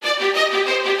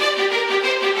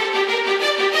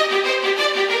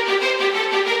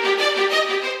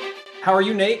How are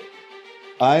you, Nate?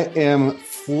 I am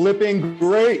flipping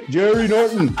great, Jerry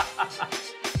Norton.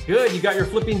 Good. You got your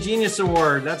Flipping Genius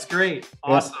Award. That's great.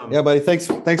 Awesome. Yeah, buddy. Thanks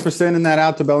for sending that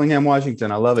out to Bellingham,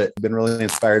 Washington. I love it. I've been really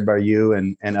inspired by you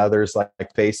and others like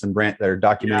Pace and Brent that are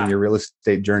documenting your real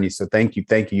estate journey. So thank you.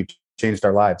 You've changed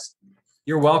our lives.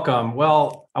 You're welcome.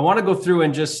 Well, I want to go through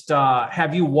and just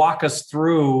have you walk us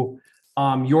through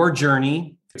your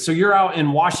journey. So you're out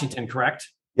in Washington, correct?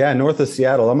 Yeah, north of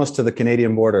Seattle, almost to the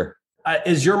Canadian border.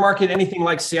 Is your market anything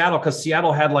like Seattle? Because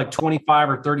Seattle had like 25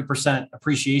 or 30%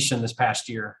 appreciation this past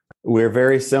year. We're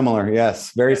very similar.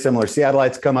 Yes, very similar.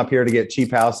 Seattleites come up here to get cheap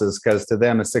houses because to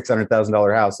them, a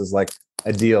 $600,000 house is like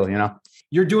a deal, you know?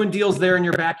 You're doing deals there in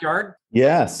your backyard?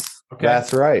 Yes, okay.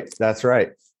 That's right.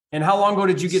 And how long ago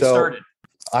did you get started?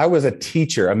 I was a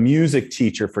music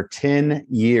teacher for 10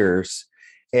 years.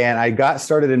 And I got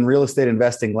started in real estate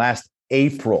investing last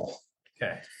April.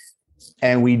 Okay.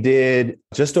 And we did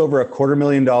just over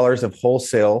 $250,000 of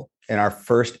wholesale in our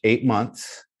first 8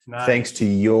 months, thanks to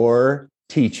your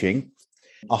teaching.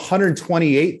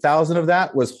 128,000 of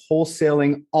that was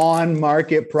wholesaling on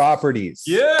market properties.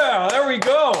 Yeah, there we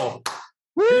go.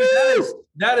 Dude,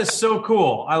 that is so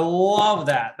cool. I love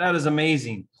that. That is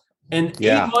amazing. In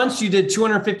 8 months, you did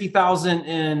 250,000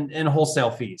 in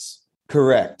wholesale fees.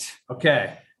 Correct.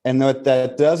 Okay. And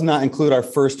that does not include our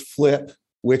first flip,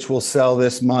 which will sell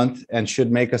this month and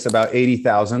should make us about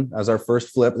 80,000 as our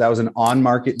first flip. That was an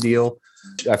on-market deal.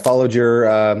 I followed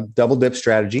your double dip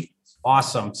strategy.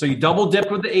 Awesome. So you double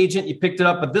dipped with the agent, you picked it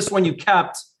up, but this one you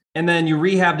kept, and then you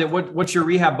rehabbed it. What's your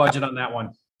rehab budget on that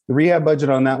one? The rehab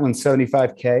budget on that one's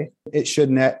 $75K. It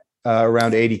should net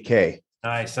around $80K.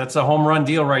 Nice. That's a home run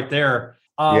deal right there.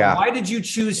 Why did you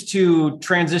choose to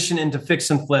transition into fix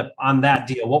and flip on that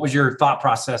deal? What was your thought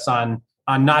process on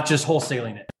not just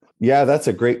wholesaling it? Yeah, that's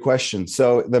a great question.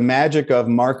 So the magic of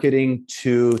marketing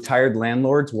to tired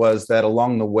landlords was that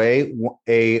along the way,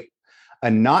 a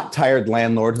not tired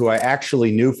landlord who I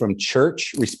actually knew from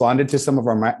church responded to some of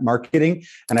our marketing.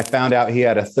 And I found out he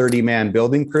had a 30-man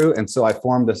building crew. And so I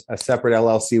formed a separate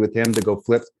LLC with him to go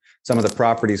flip some of the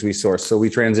properties we sourced. So we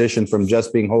transitioned from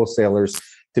just being wholesalers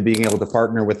to being able to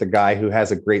partner with a guy who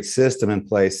has a great system in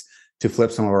place to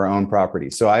flip some of our own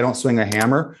properties. So I don't swing a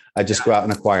hammer. I just go out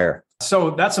and acquire.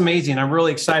 So that's amazing. I'm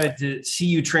really excited to see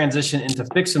you transition into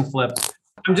fix and flip.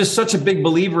 I'm just such a big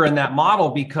believer in that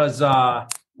model because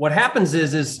what happens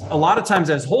is a lot of times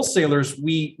as wholesalers,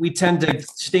 we tend to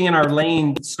stay in our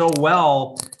lane so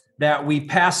well that we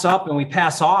pass up and we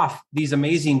pass off these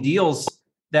amazing deals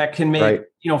that can make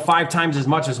 5 times as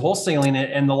much as wholesaling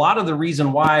it. And a lot of the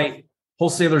reason why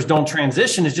wholesalers don't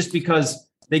transition is just because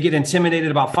they get intimidated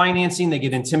about financing. They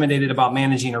get intimidated about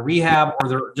managing a rehab, or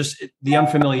they're just the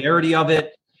unfamiliarity of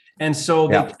it. And so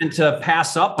they tend to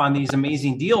pass up on these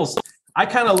amazing deals. I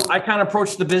kind of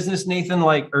approach the business, Nate, if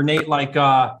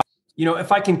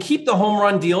I can keep the home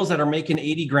run deals that are making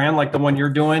 80 grand, like the one you're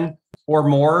doing or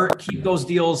more, keep those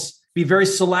deals, be very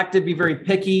selective, be very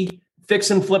picky, fix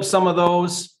and flip some of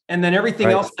those. And then everything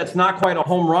else that's not quite a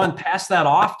home run, pass that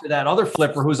off to that other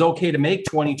flipper who's okay to make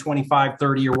 20, 25,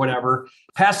 30 or whatever.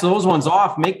 Pass those ones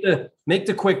off, make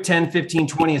the quick 10, 15,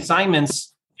 20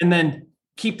 assignments, and then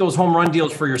keep those home run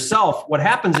deals for yourself. What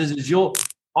happens is you'll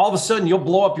all of a sudden you'll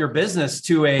blow up your business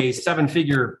to a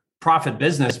 7-figure profit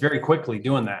business very quickly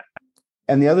doing that.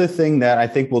 And the other thing that I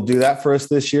think will do that for us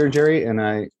this year, Jerry, and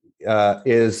I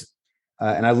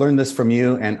learned this from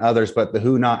you and others, but the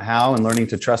who, not how, and learning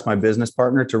to trust my business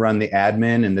partner to run the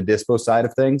admin and the dispo side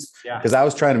of things. Because I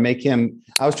was trying to make him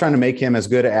as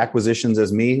good at acquisitions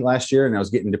as me last year. And I was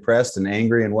getting depressed and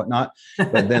angry and whatnot,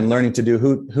 but then learning to do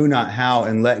who, not how,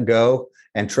 and let go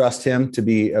and trust him to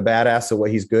be a badass at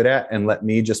what he's good at and let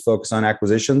me just focus on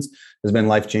acquisitions has been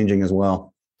life-changing as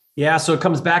well. Yeah. So it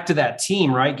comes back to that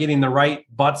team, right? Getting the right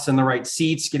butts in the right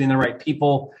seats, getting the right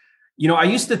people. I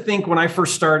used to think when I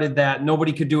first started that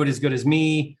nobody could do it as good as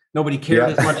me. Nobody cared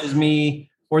as much as me.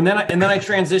 And then I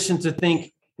transitioned to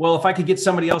think, well, if I could get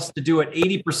somebody else to do it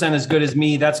 80% as good as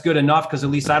me, that's good enough because at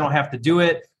least I don't have to do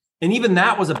it. And even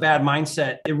that was a bad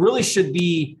mindset. It really should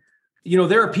be,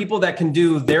 there are people that can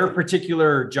do their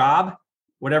particular job,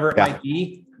 whatever it might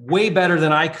be, way better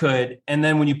than I could. And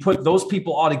then when you put those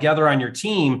people all together on your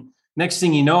team, next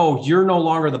thing you know, you're no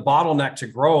longer the bottleneck to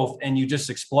growth and you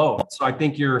just explode. So I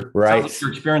think you're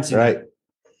experiencing it.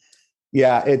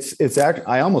 Yeah, it's actually,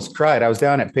 I almost cried. I was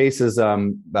down at Pace's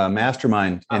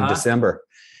mastermind in December.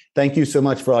 Thank you so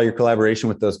much for all your collaboration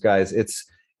with those guys.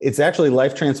 It's actually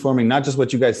life transforming, not just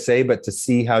what you guys say, but to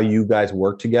see how you guys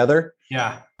work together.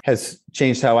 Yeah. has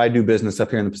changed how I do business up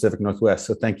here in the Pacific Northwest.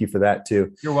 So thank you for that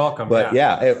too. You're welcome. But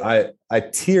I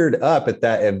teared up at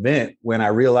that event when I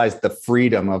realized the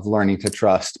freedom of learning to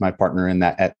trust my partner in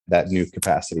that new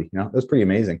capacity. It was pretty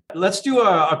amazing. Let's do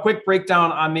a quick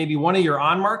breakdown on maybe one of your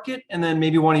on market and then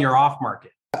maybe one of your off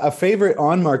market. A favorite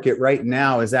on market right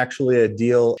now is actually a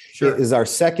deal. Sure. It is our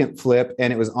second flip,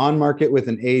 and it was on market with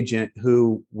an agent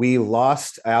who we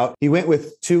lost out. He went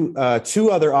with two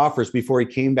other offers before he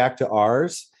came back to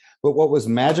ours. But what was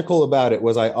magical about it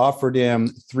was I offered him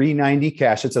 $390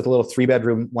 cash. It's a little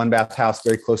 3-bedroom, 1-bath house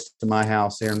very close to my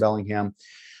house here in Bellingham.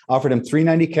 Offered him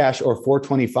 $390 cash or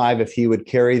 $425 if he would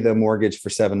carry the mortgage for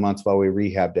 7 months while we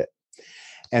rehabbed it.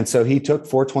 And so he took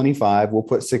 $425. We'll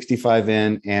put $65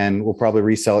 in, and we'll probably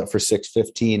resell it for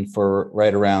 $615 for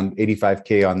right around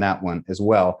 $85K on that one as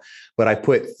well. But I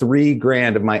put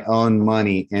 $3,000 of my own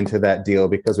money into that deal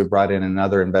because we brought in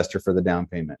another investor for the down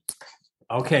payment.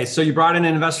 Okay, so you brought in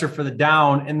an investor for the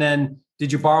down, and then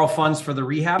did you borrow funds for the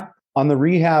rehab? On the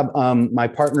rehab, my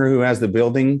partner who has the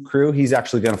building crew, he's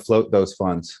actually going to float those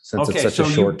funds since it's such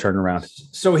a short turnaround.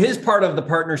 So his part of the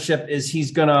partnership is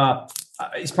he's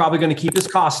probably going to keep his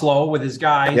costs low with his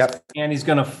guys, yep. and he's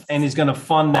going to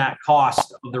fund that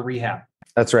cost of the rehab.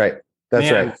 That's right. That's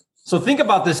right. So think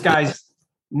about this, guys.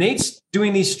 Nate's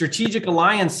doing these strategic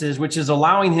alliances, which is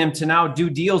allowing him to now do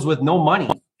deals with no money.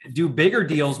 Do bigger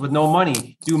deals with no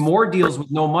money, do more deals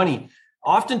with no money.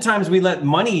 Oftentimes we let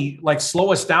money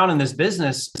slow us down in this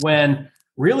business when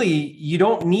really you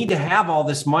don't need to have all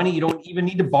this money. You don't even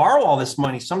need to borrow all this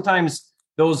money. Sometimes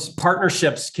those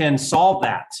partnerships can solve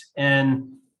that.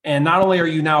 And not only are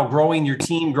you now growing your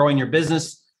team, growing your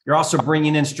business, you're also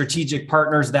bringing in strategic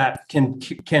partners that can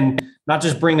not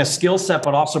just bring a skill set,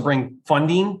 but also bring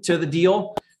funding to the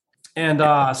deal. And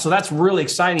so that's really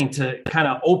exciting to kind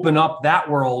of open up that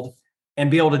world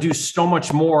and be able to do so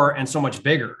much more and so much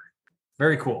bigger.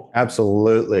 Very cool.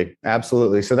 Absolutely.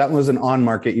 Absolutely. So that was an on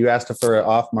market. You asked for an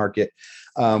off market.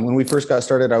 When we first got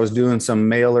started, I was doing some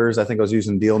mailers. I think I was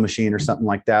using Deal Machine or something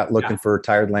like that, looking for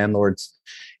retired landlords.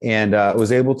 And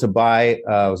was able to buy,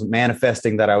 was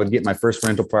manifesting that I would get my first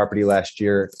rental property last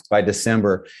year by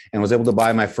December, and was able to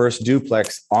buy my first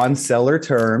duplex on seller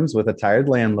terms with a tired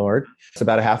landlord. It's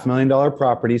about a $500,000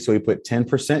 property. So we put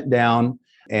 10% down,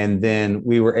 and then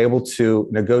we were able to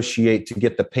negotiate to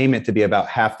get the payment to be about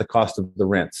half the cost of the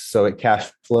rents. So it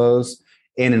cash flows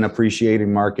in an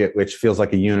appreciating market, which feels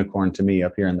like a unicorn to me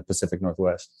up here in the Pacific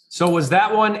Northwest. So was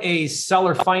that one a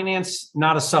seller finance,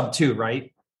 not a sub two,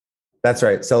 right? That's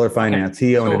right. Seller finance. Okay.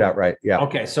 He owned it outright. Yeah.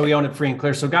 Okay. So he owned it free and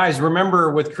clear. So guys,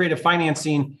 remember with creative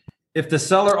financing, if the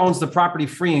seller owns the property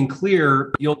free and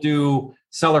clear, you'll do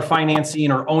seller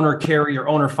financing or owner carry or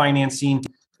owner financing.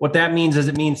 What that means is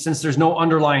since there's no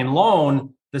underlying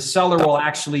loan, the seller will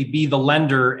actually be the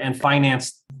lender and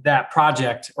finance that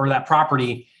project or that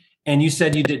property. And you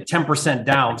said you did 10%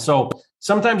 down. So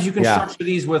sometimes you can structure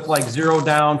these with 0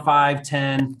 down, 5,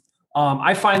 10.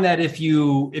 I find that if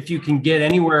you can get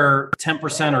anywhere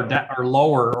 10% or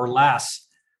lower or less,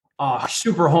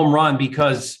 super home run,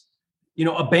 because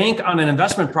a bank on an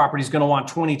investment property is going to want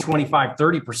 20, 25,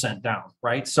 30% down,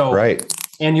 right? So,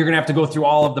 and you're going to have to go through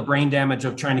all of the brain damage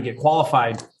of trying to get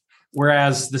qualified.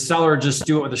 Whereas the seller just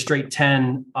do it with a straight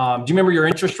 10. Do you remember your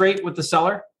interest rate with the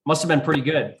seller? Must have been pretty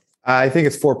good. I think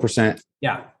it's 4%.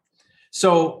 Yeah.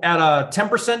 So at a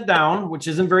 10% down, which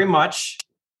isn't very much,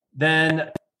 then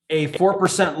a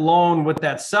 4% loan with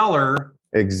that seller.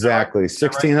 Exactly.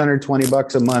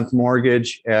 $1,620 a month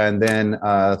mortgage, and then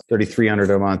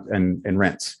 $3,300 a month in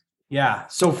rents. Yeah.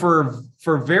 So for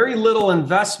very little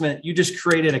investment, you just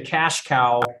created a cash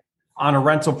cow on a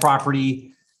rental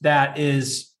property that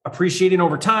is appreciating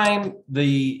over time.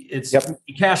 It's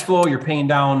cash flow. You're paying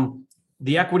down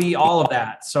the equity, all of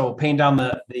that. So paying down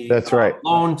the that's right.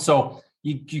 loan. So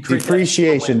you create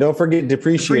depreciation. Don't forget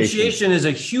depreciation. Depreciation is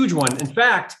a huge one. In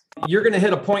fact, you're going to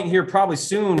hit a point here probably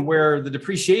soon where the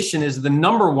depreciation is the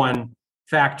number one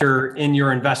factor in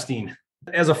your investing.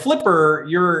 As a flipper,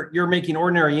 you're making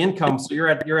ordinary income, so you're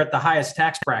at the highest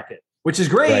tax bracket, which is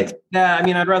great. Right.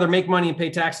 I'd rather make money and pay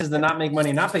taxes than not make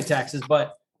money and not pay taxes.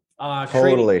 But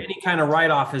creating any kind of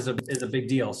write-off is a big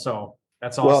deal. So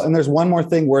that's awesome. Well, and there's one more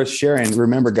thing worth sharing.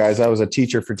 Remember, guys, I was a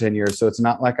teacher for 10 years, so it's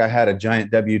not like I had a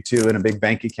giant W-2 and a big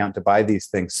bank account to buy these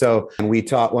things. So we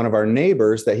taught one of our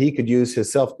neighbors that he could use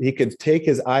he could take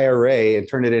his IRA and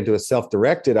turn it into a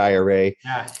self-directed IRA.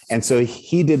 Yeah. And so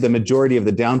he did the majority of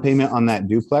the down payment on that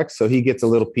duplex. So he gets a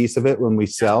little piece of it when we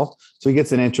sell. So he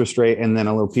gets an interest rate and then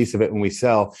a little piece of it when we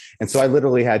sell. And so I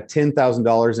literally had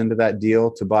 $10,000 into that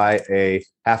deal to buy a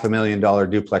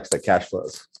 $500,000 duplex that cash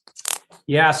flows.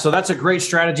 Yeah, so that's a great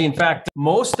strategy. In fact,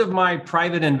 most of my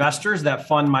private investors that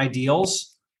fund my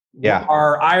deals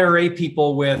are IRA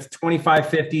people with 25,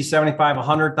 50, 75,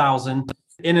 100,000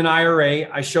 in an IRA.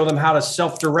 I show them how to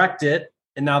self-direct it,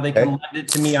 and now they can lend it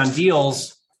to me on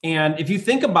deals. And if you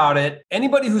think about it,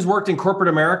 anybody who's worked in corporate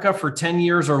America for 10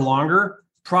 years or longer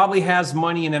probably has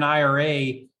money in an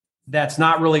IRA that's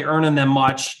not really earning them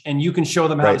much. And you can show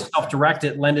them how to self-direct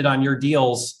it, lend it on your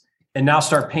deals, and now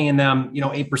start paying them,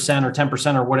 8% or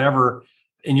 10% or whatever.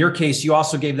 In your case, you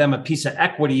also gave them a piece of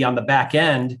equity on the back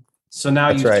end. So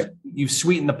now you've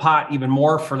sweetened the pot even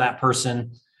more for that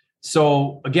person.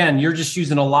 So again, you're just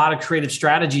using a lot of creative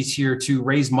strategies here to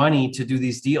raise money to do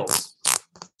these deals.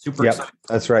 Super exciting.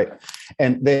 That's right.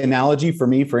 And the analogy for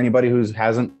me, for anybody who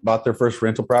hasn't bought their first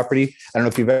rental property, I don't know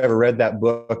if you've ever read that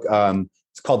book.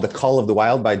 It's called The Call of the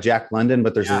Wild by Jack London,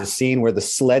 but there's a scene where the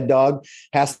sled dog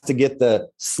has to get the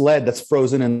sled that's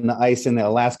frozen in the ice in the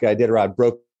Alaska Iditarod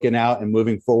broken out and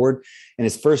moving forward. And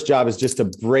his first job is just to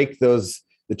break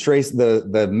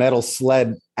the metal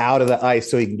sled out of the ice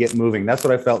so he can get moving. That's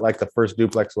what I felt like the first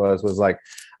duplex was like,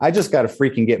 I just got to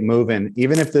freaking get moving,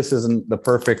 even if this isn't the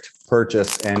perfect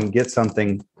purchase, and get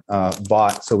something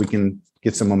bought so we can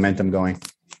get some momentum going.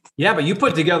 Yeah, but you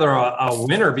put together a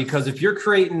winner, because if you're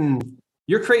creating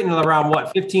around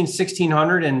what,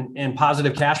 1,600 in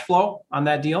positive cash flow on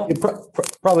that deal?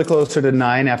 Probably closer to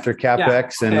 9 after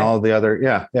CapEx and all the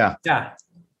other.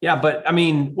 Yeah. But I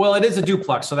mean, well, it is a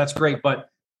duplex, so that's great. But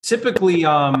typically,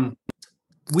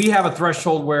 we have a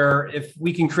threshold where if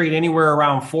we can create anywhere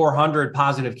around 400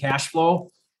 positive cash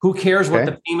flow, who cares what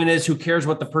the payment is? Who cares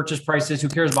what the purchase price is? Who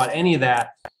cares about any of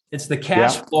that? It's the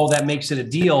cash flow that makes it a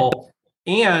deal.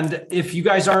 And if you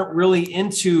guys aren't really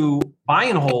into buy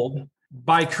and hold,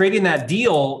 by creating that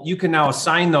deal, you can now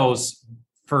assign those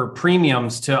for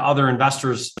premiums to other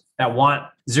investors that want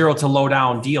zero to low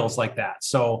down deals like that.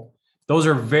 So those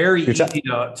are very easy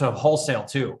to wholesale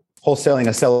too. Wholesaling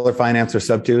a seller finance or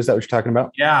sub two, is that what you're talking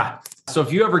about? Yeah. So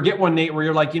if you ever get one, Nate, where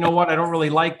you're like, you know what, I don't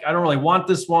really want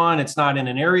this one. It's not in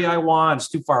an area I want. It's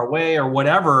too far away or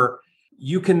whatever.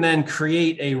 You can then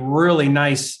create a really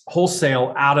nice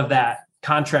wholesale out of that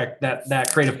contract,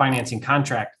 that creative financing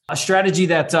contract. A strategy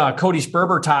that Cody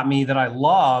Sperber taught me that I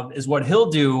love is what he'll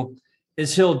do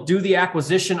is he'll do the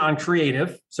acquisition on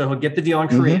creative. So he'll get the deal on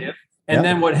creative. And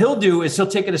then what he'll do is he'll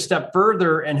take it a step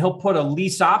further and he'll put a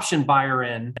lease option buyer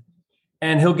in,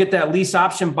 and he'll get that lease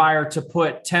option buyer to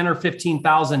put 10 or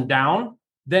 15,000 down.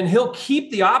 Then he'll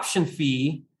keep the option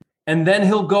fee, and then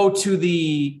he'll go to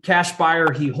the cash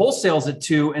buyer he wholesales it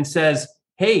to and says,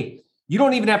 hey, you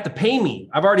don't even have to pay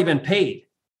me. I've already been paid.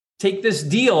 Take this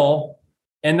deal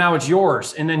and now it's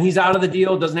yours. And then he's out of the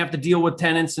deal, doesn't have to deal with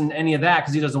tenants and any of that,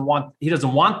 because he doesn't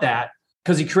want that,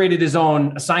 because he created his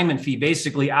own assignment fee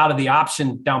basically out of the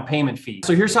option down payment fee.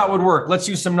 So here's how it would work. Let's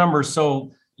use some numbers.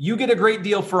 So you get a great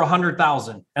deal for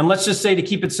 100,000. And let's just say, to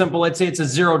keep it simple, let's say it's a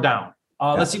zero down.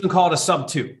 Let's even call it a sub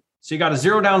 2. So you got a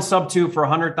zero down sub 2 for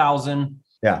 100,000.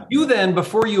 Yeah. You then,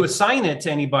 before you assign it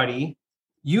to anybody,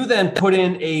 you then put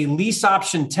in a lease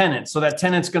option tenant. So that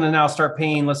tenant's going to now start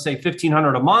paying, let's say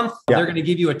 $1,500 a month. Yeah. They're going to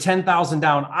give you a 10,000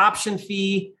 down option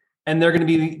fee. And they're going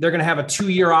to have a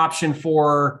 2-year option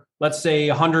for, let's say,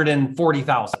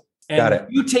 140,000. And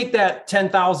you take that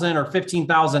 10,000 or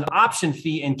 15,000 option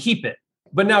fee and keep it.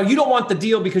 But now you don't want the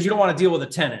deal because you don't want to deal with a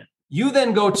tenant. You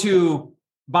then go to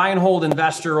buy and hold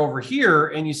investor over here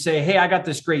and you say, hey, I got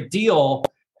this great deal.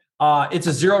 It's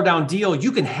a zero down deal.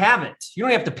 You can have it. You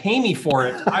don't have to pay me for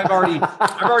it. I've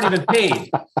already been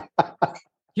paid.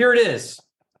 Here it is.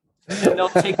 And they'll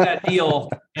take that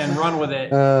deal and run with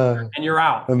it, and you're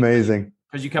out. Amazing.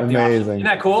 Because you kept the option. Isn't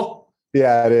that cool?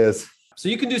 Yeah, it is. So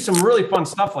you can do some really fun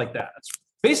stuff like that. It's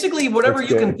basically whatever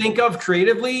you can think of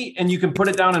creatively, and you can put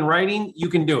it down in writing, you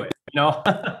can do it.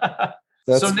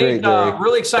 So Nate,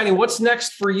 really exciting. What's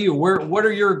next for you? What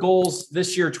are your goals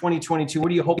this year, 2022?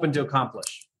 What are you hoping to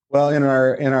accomplish? Well, in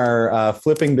our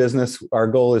flipping business, our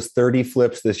goal is 30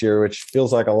 flips this year, which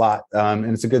feels like a lot. And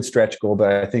it's a good stretch goal,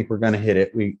 but I think we're going to hit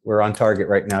it. We're on target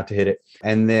right now to hit it.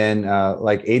 And then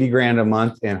like 80 grand a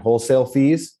month in wholesale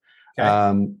fees. Okay.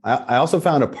 I also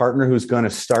found a partner who's going to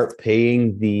start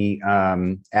paying the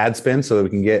ad spend so that we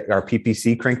can get our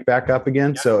PPC cranked back up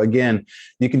again. Yeah. So again,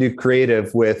 you can do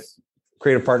creative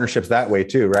partnerships that way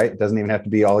too, right? It doesn't even have to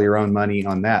be all your own money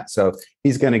on that. So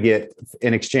he's going to get,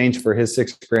 in exchange for his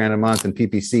 $6 grand a month in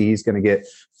PPC, he's going to get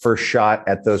first shot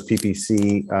at those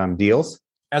PPC deals.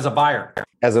 As a buyer.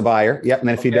 Yep. And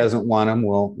then if he doesn't want them,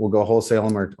 we'll go wholesale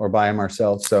them or buy them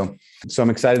ourselves. So I'm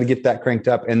excited to get that cranked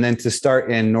up, and then to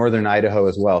start in Northern Idaho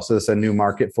as well. So this is a new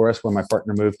market for us where my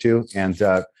partner moved to. And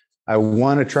I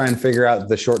want to try and figure out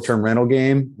the short-term rental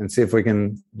game and see if we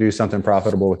can do something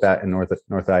profitable with that in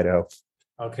North Idaho.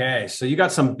 Okay. So you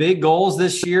got some big goals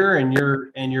this year and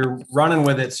you're running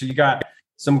with it. So you got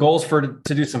some goals to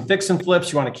do some fix and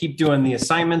flips. You want to keep doing the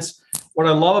assignments. What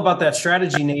I love about that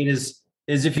strategy, Nate, is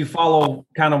if you follow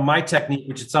kind of my technique,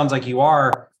 which it sounds like you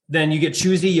are, then you get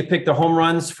choosy. You pick the home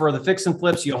runs for the fix and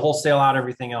flips. You wholesale out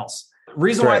everything else.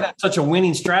 Reason why that's such a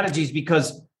winning strategy is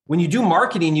because when you do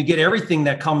marketing, you get everything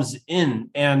that comes in.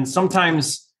 And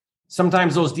sometimes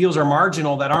those deals are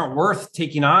marginal that aren't worth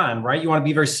taking on, right? You want to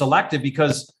be very selective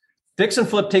because fix and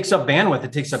flip takes up bandwidth.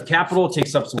 It takes up capital, it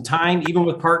takes up some time, even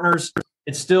with partners.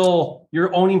 It's still,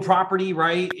 you're owning property,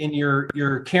 right? And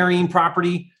you're carrying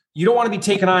property. You don't want to be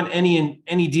taking on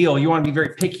any deal. You want to be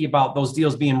very picky about those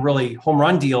deals being really home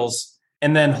run deals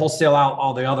and then wholesale out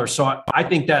all the others. So I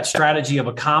think that strategy of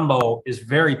a combo is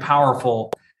very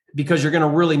powerful because you're going to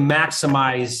really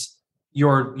maximize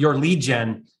your lead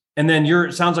gen. And then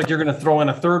it sounds like you're going to throw in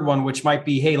a third one, which might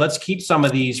be, hey, let's keep some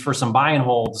of these for some buy and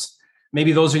holds.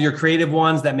 Maybe those are your creative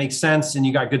ones that make sense and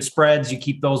you got good spreads. You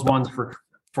keep those ones for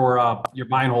your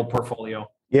buy and hold portfolio.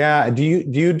 Yeah. Do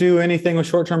you do anything with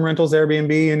short-term rentals,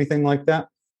 Airbnb, anything like that?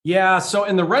 Yeah. So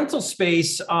in the rental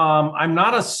space, I'm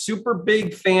not a super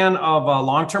big fan of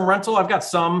long-term rental. I've got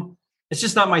some. It's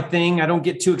just not my thing. I don't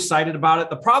get too excited about it.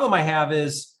 The problem I have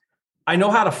is I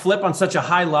know how to flip on such a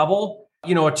high level.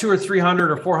 You know, a $200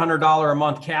 or $300 or $400 a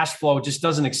month cash flow just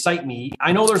doesn't excite me.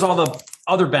 I know there's all the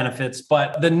other benefits,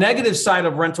 but the negative side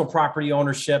of rental property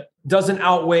ownership doesn't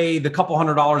outweigh the couple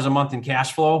 $100 a month in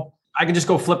cash flow. I can just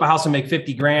go flip a house and make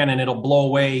 50 grand and it'll blow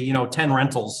away, 10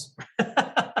 rentals.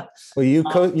 Well, you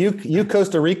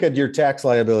Costa Rica, your tax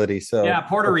liability. So yeah,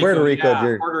 Puerto Rico.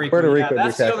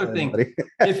 That's the other thing.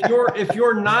 if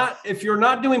you're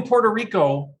not doing Puerto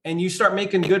Rico and you start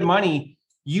making good money,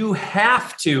 you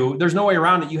have to, there's no way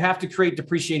around it. You have to create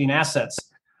depreciating assets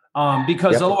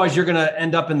because otherwise you're going to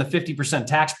end up in the 50%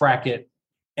 tax bracket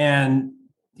and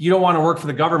you don't want to work for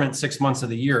the government 6 months of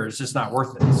the year. It's just not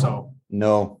worth it.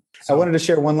 No. I wanted to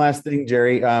share one last thing,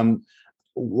 Jerry.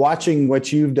 Watching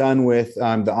what you've done with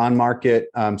the on-market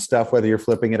stuff, whether you're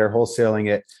flipping it or wholesaling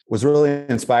it, was really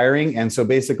inspiring. And so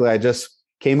basically, I just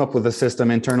came up with a system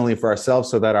internally for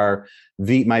ourselves so that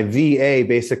my VA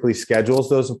basically schedules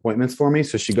those appointments for me.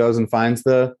 So she goes and finds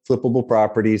the flippable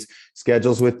properties,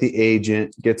 schedules with the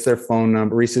agent, gets their phone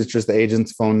number, researches the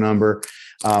agent's phone number.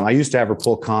 I used to have her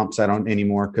pull comps. I don't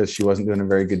anymore because she wasn't doing a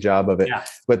very good job of it. Yeah.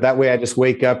 But that way I just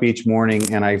wake up each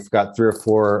morning and I've got 3 or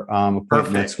 4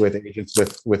 appointments with agents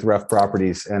with rough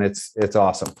properties. And it's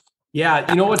awesome. Yeah.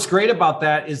 You know, what's great about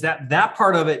that is that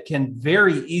part of it can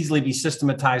very easily be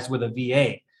systematized with a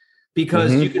VA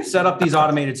because you can set up these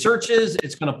automated searches.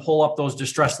 It's going to pull up those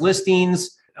distressed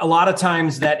listings. A lot of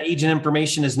times that agent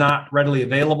information is not readily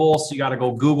available. So you got to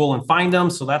go Google and find them.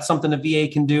 So that's something the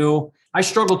VA can do. I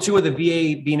struggle too with the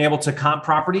VA being able to comp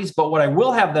properties, but what I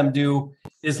will have them do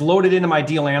is load it into my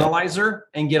deal analyzer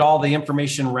and get all the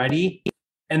information ready.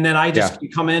 And then I just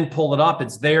come in, pull it up.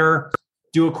 It's there.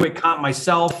 Do a quick comp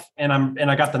myself, and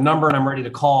I got the number, and I'm ready to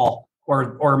call,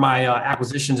 or my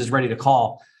acquisitions is ready to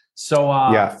call. So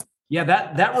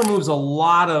that removes a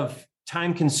lot of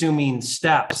time-consuming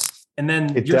steps, and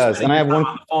then it does. And I have one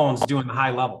on the phones doing the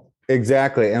high level.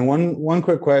 Exactly. And one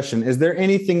quick question: is there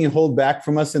anything you hold back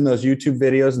from us in those YouTube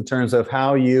videos in terms of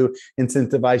how you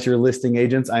incentivize your listing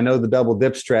agents? I know the double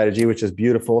dip strategy, which is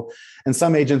beautiful, and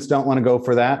some agents don't want to go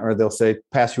for that, or they'll say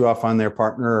pass you off on their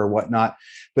partner or whatnot.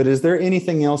 But is there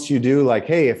anything else you do, like,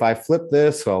 hey, if I flip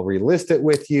this, I'll relist it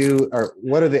with you? Or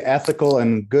what are the ethical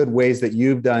and good ways that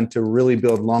you've done to really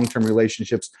build long-term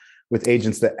relationships with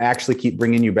agents that actually keep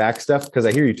bringing you back stuff? Because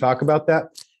I hear you talk about that,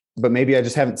 but maybe I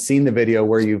just haven't seen the video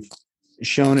where you've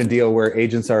shown a deal where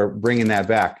agents are bringing that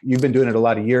back. You've been doing it a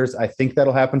lot of years. I think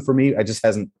that'll happen for me. I just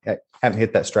haven't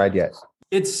hit that stride yet.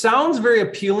 It sounds very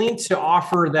appealing to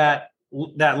offer that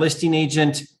listing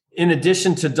agent, in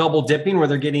addition to double dipping, where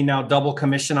they're getting now double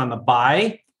commission on the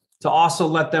buy, to also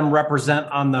let them represent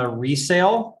on the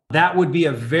resale. That would be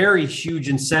a very huge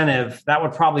incentive. That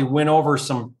would probably win over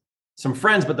some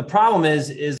friends. But the problem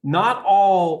is not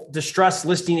all distressed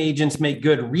listing agents make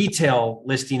good retail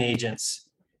listing agents.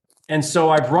 And so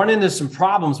I've run into some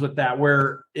problems with that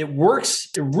where it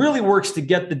really works to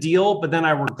get the deal, but then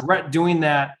I regret doing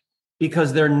that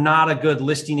because they're not a good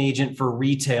listing agent for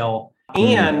retail.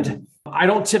 And I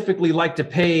don't typically like to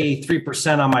pay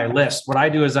 3% on my list. What I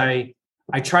do is I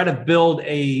try to build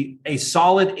a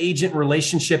solid agent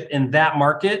relationship in that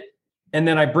market. And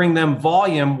then I bring them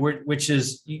volume, which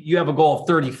is you have a goal of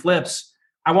 30 flips.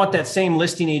 I want that same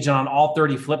listing agent on all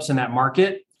 30 flips in that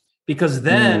market. because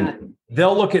then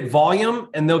they'll look at volume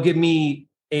and they'll give me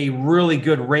a really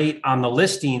good rate on the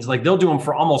listings. Like they'll do them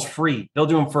for almost free. They'll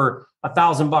do them for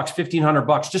 $1,000,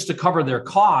 $1,500 just to cover their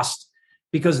cost,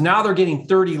 because now they're getting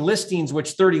 30 listings,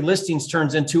 which 30 listings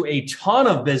turns into a ton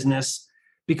of business,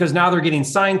 because now they're getting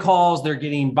sign calls. They're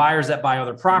getting buyers that buy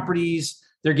other properties.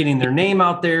 They're getting their name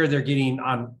out there. They're getting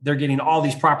all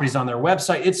these properties on their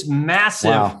website. It's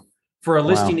massive for a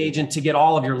listing agent to get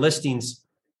all of your listings.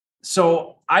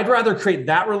 So I'd rather create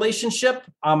that relationship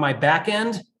on my back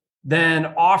end than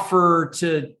offer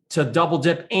to double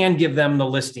dip and give them the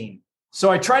listing. So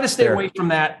I try to stay away from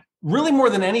that. Really, more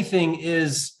than anything,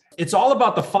 is it's all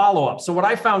about the follow-up. So what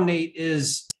I found, Nate,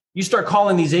 is you start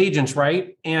calling these agents,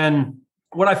 right? And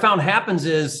what I found happens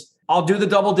is I'll do the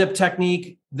double dip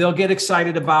technique. They'll get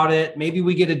excited about it. Maybe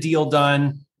we get a deal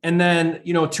done. And then,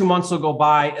 2 months will go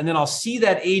by, and then I'll see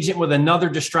that agent with another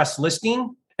distressed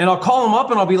listing, and I'll call them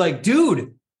up and I'll be like,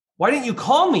 dude, why didn't you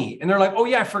call me? And they're like, oh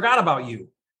yeah, I forgot about you.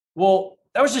 Well,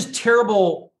 that was just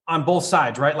terrible on both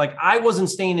sides, right? Like I wasn't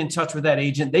staying in touch with that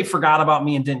agent. They forgot about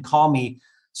me and didn't call me.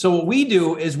 So what we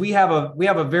do is we have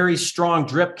a very strong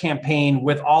drip campaign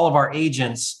with all of our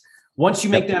agents. Once you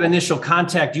make that initial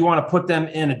contact, you want to put them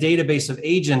in a database of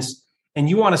agents, and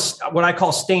you want to, what I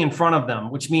call, stay in front of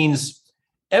them, which means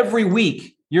every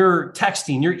week you're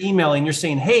texting, you're emailing, you're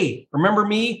saying, hey, remember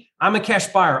me? I'm a cash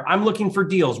buyer. I'm looking for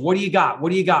deals. What do you got?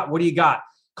 What do you got? What do you got?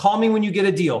 Call me when you get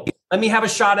a deal. Let me have a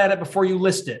shot at it before you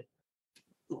list it.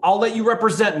 I'll let you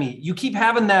represent me. You keep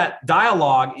having that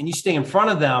dialogue and you stay in front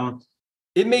of them.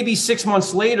 It may be 6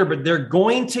 months later, but they're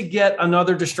going to get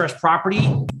another distressed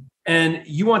property. And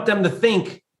you want them to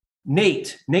think,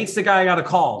 Nate's the guy I got to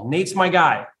call. Nate's my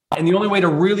guy. And the only way to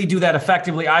really do that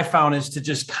effectively, I found, is to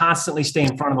just constantly stay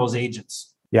in front of those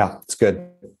agents. Yeah, it's good.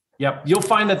 Yep. You'll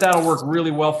find that that'll work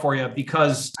really well for you,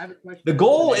 because the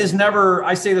goal is never,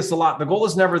 I say this a lot, the goal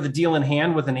is never the deal in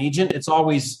hand with an agent. It's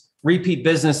always repeat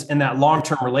business in that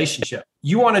long-term relationship.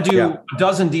 You want to do a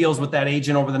dozen deals with that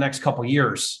agent over the next couple of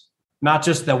years, not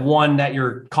just the one that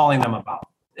you're calling them about.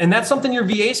 And that's something your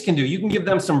VAs can do. You can give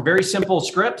them some very simple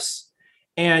scripts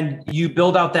and you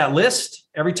build out that list.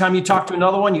 Every time you talk to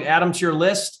another one, you add them to your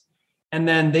list, and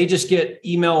then they just get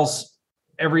emails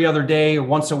every other day or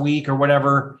once a week or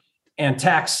whatever, and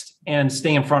text, and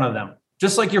stay in front of them.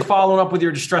 Just like you're following up with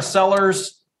your distressed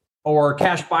sellers or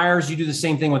cash buyers, you do the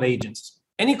same thing with agents.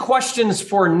 Any questions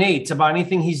for Nate about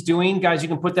anything he's doing? Guys, you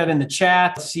can put that in the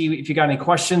chat. See if you got any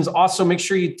questions. Also, make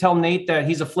sure you tell Nate that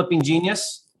he's a flipping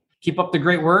genius. Keep up the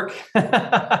great work.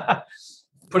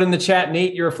 Put in the chat,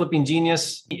 Nate, you're a flipping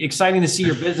genius. Exciting to see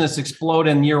your business explode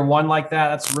in year one like that.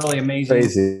 That's really amazing.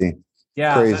 Crazy.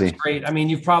 Yeah, crazy. That's great. I mean,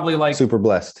 you've probably super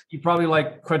blessed. You probably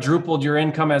quadrupled your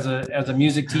income as a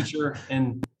music teacher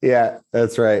in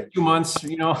that's right. 2 months,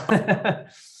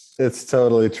 It's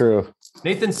totally true.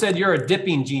 Nathan said you're a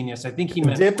dipping genius. I think he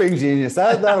meant dipping genius.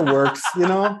 That works,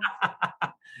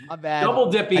 My bad. Double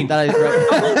dipping. Double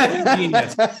dipping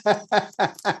genius.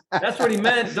 That's what he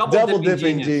meant. Double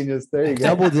dipping genius. There you go.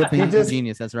 Double dipping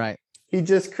genius. That's right. He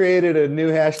just created a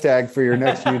new hashtag for your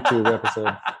next YouTube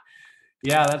episode.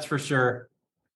 Yeah, that's for sure.